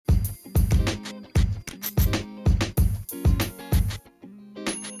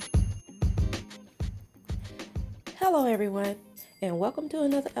Hello, everyone, and welcome to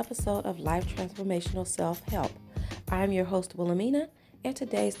another episode of Life Transformational Self-Help. I'm your host, Wilhelmina, and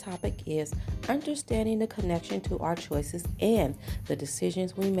today's topic is understanding the connection to our choices and the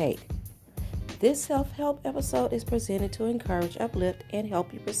decisions we make. This self-help episode is presented to encourage, uplift, and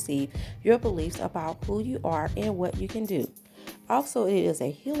help you perceive your beliefs about who you are and what you can do. Also, it is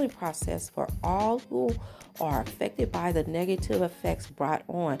a healing process for all who are affected by the negative effects brought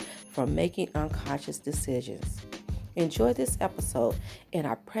on from making unconscious decisions. Enjoy this episode, and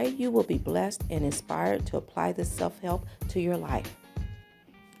I pray you will be blessed and inspired to apply this self-help to your life.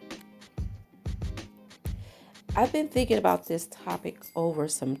 I've been thinking about this topic over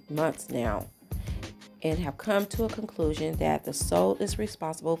some months now and have come to a conclusion that the soul is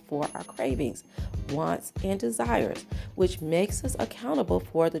responsible for our cravings, wants, and desires, which makes us accountable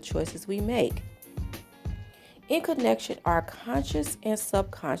for the choices we make. In connection, our conscious and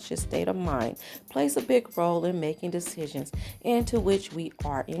subconscious state of mind plays a big role in making decisions, and to which we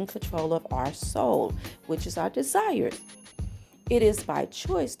are in control of our soul, which is our desires. It is by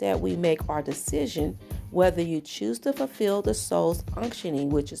choice that we make our decision whether you choose to fulfill the soul's functioning,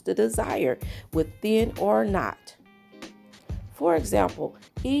 which is the desire, within or not. For example,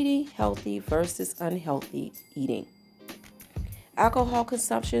 eating healthy versus unhealthy eating. Alcohol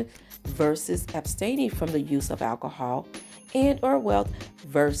consumption versus abstaining from the use of alcohol, and or wealth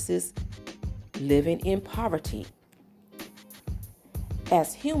versus living in poverty.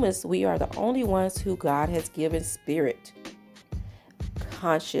 As humans, we are the only ones who God has given spirit,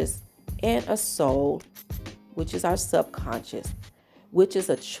 conscious, and a soul, which is our subconscious, which is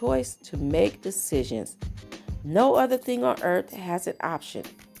a choice to make decisions. No other thing on earth has an option.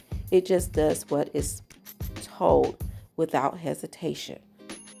 It just does what is told without hesitation.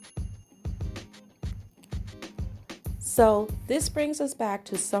 So this brings us back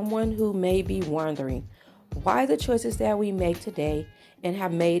to someone who may be wondering why the choices that we make today and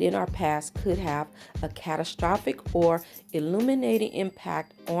have made in our past could have a catastrophic or illuminating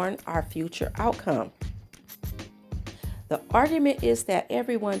impact on our future outcome. The argument is that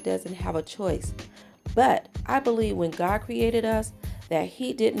everyone doesn't have a choice, but I believe when God created us, that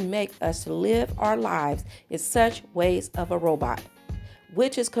He didn't make us to live our lives in such ways of a robot,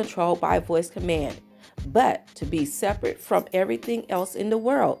 which is controlled by voice command, but to be separate from everything else in the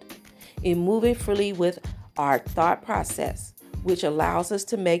world, in moving freely with our thought process, which allows us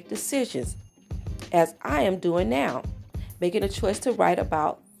to make decisions, as I am doing now, making a choice to write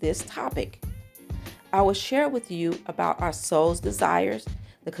about this topic. I will share with you about our soul's desires,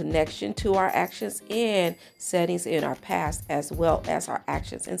 the connection to our actions and settings in our past, as well as our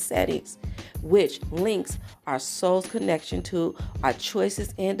actions and settings, which links our soul's connection to our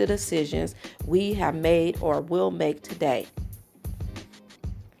choices and the decisions we have made or will make today.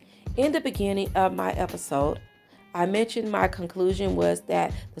 In the beginning of my episode, I mentioned my conclusion was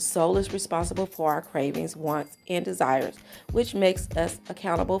that the soul is responsible for our cravings, wants, and desires, which makes us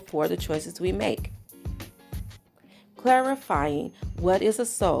accountable for the choices we make. Clarifying what is a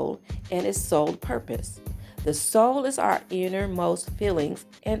soul and its sole purpose. The soul is our innermost feelings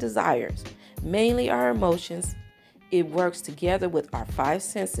and desires, mainly our emotions. It works together with our five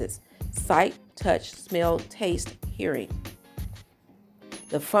senses: sight, touch, smell, taste, hearing.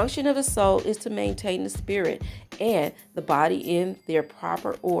 The function of the soul is to maintain the spirit and the body in their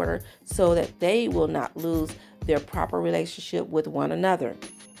proper order so that they will not lose their proper relationship with one another.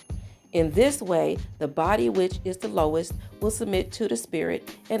 In this way, the body, which is the lowest, will submit to the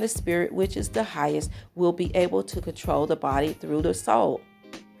spirit, and the spirit, which is the highest, will be able to control the body through the soul.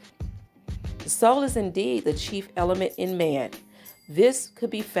 The soul is indeed the chief element in man. This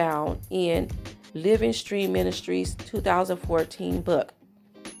could be found in Living Stream Ministries' 2014 book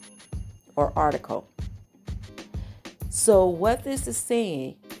or article. So what this is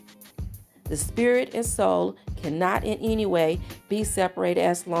saying, the spirit and soul cannot in any way be separated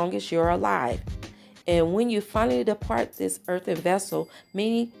as long as you're alive. And when you finally depart this earthen vessel,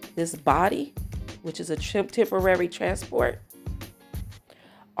 meaning this body, which is a temporary transport,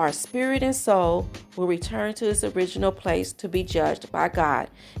 our spirit and soul will return to its original place to be judged by God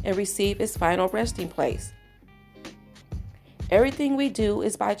and receive its final resting place. Everything we do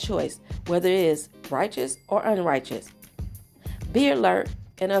is by choice, whether it is righteous or unrighteous. Be alert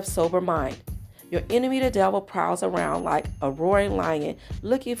and of sober mind. Your enemy, the devil, prowls around like a roaring lion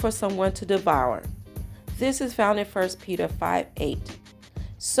looking for someone to devour. This is found in 1 Peter 5:8.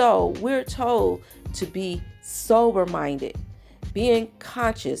 So we're told to be sober-minded, being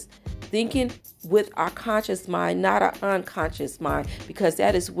conscious, thinking with our conscious mind, not our unconscious mind, because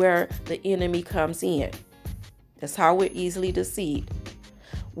that is where the enemy comes in. That's how we're easily deceived.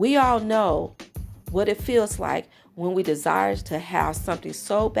 We all know what it feels like When we desire to have something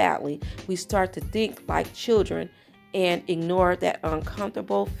so badly, we start to think like children and ignore that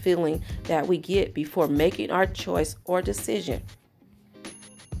uncomfortable feeling that we get before making our choice or decision.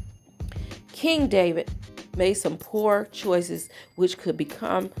 King David made some poor choices which could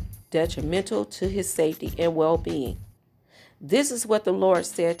become detrimental to his safety and well-being. This is what the Lord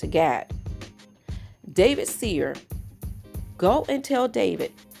said to Gad. David seer, go and tell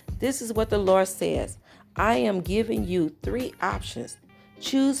David, this is what the Lord says. I am giving you 3 options.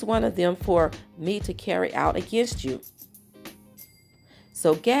 Choose one of them for me to carry out against you.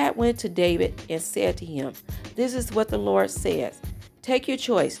 So Gad went to David and said to him, this is what the Lord says. Take your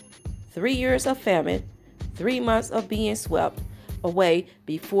choice. 3 years of famine, 3 months of being swept away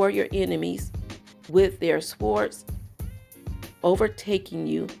before your enemies with their swords overtaking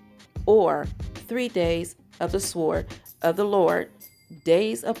you, or 3 days of the sword of the Lord,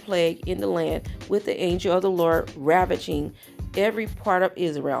 days of plague in the land, with the angel of the Lord ravaging every part of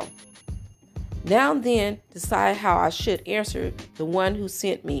Israel. Now then, decide how I should answer the one who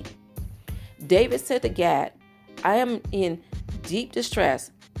sent me. David said to Gad, I am in deep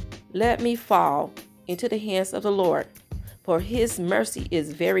distress. Let me fall into the hands of the Lord, for his mercy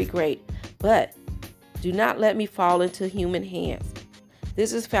is very great, but do not let me fall into human hands.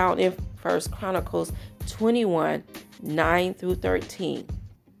 This is found in 1 Chronicles 21, 9 through 13.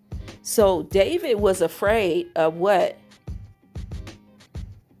 So David was afraid of what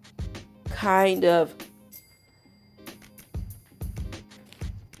kind of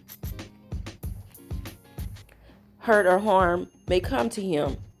hurt or harm may come to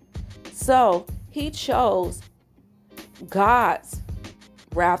him. So he chose God's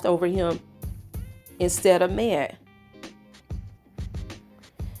wrath over him instead of man.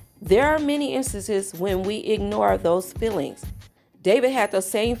 There are many instances when we ignore those feelings. David had those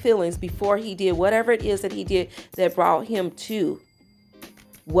same feelings before he did whatever it is that he did that brought him to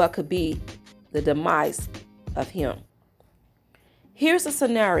what could be the demise of him. Here's a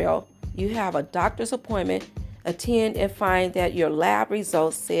scenario. You have a doctor's appointment, attend and find that your lab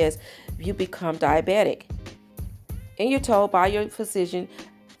results says you become diabetic. And you're told by your physician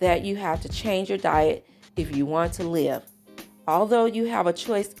that you have to change your diet if you want to live. Although you have a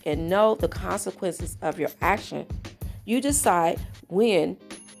choice and know the consequences of your action, you decide when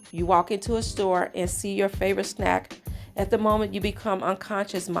you walk into a store and see your favorite snack. At the moment, you become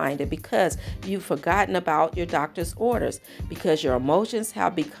unconscious minded because you've forgotten about your doctor's orders, because your emotions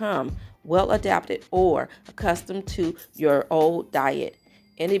have become well adapted or accustomed to your old diet,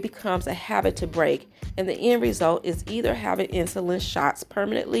 and it becomes a habit to break. And the end result is either having insulin shots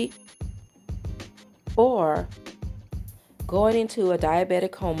permanently or going into a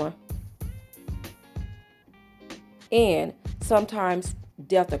diabetic coma, and sometimes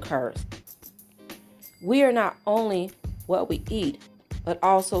death occurs. We are not only what we eat, but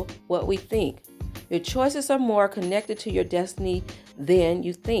also what we think. Your choices are more connected to your destiny than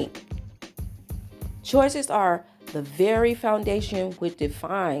you think. Choices are the very foundation which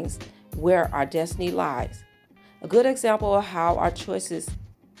defines where our destiny lies. A good example of how our choices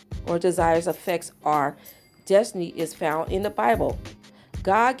or desires affects our destiny is found in the Bible.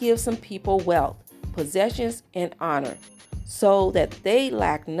 God gives some people wealth, possessions, and honor so that they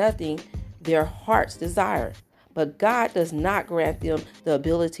lack nothing their hearts desire. But God does not grant them the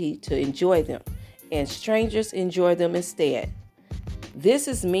ability to enjoy them, and strangers enjoy them instead. This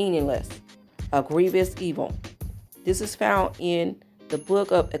is meaningless, a grievous evil. This is found in the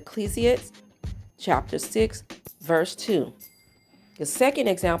book of Ecclesiastes, chapter 6, verse 2. The second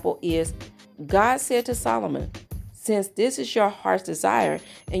example is God said to Solomon, since this is your heart's desire,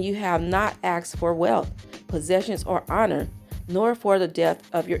 and you have not asked for wealth, possessions, or honor, nor for the death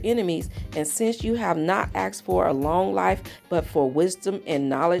of your enemies, and since you have not asked for a long life, but for wisdom and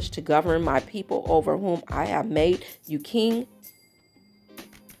knowledge to govern my people over whom I have made you king.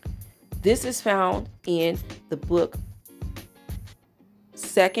 This is found in the book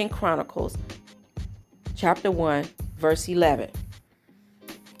 2 Chronicles, chapter 1, verse 11.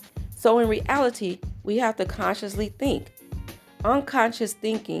 So in reality, we have to consciously think. Unconscious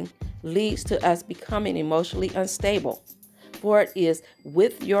thinking leads to us becoming emotionally unstable. For it is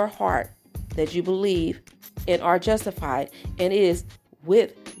with your heart that you believe and are justified, and it is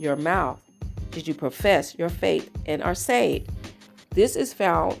with your mouth that you profess your faith and are saved. This is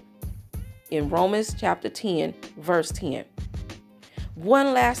found in Romans chapter 10, verse 10.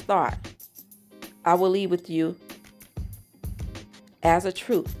 One last thought I will leave with you as a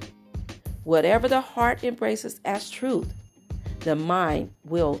truth. Whatever the heart embraces as truth, the mind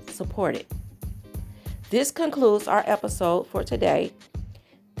will support it. This concludes our episode for today.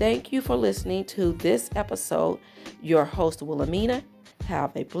 Thank you for listening to this episode. Your host, Wilhelmina.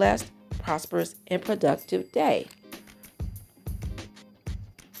 Have a blessed, prosperous, and productive day.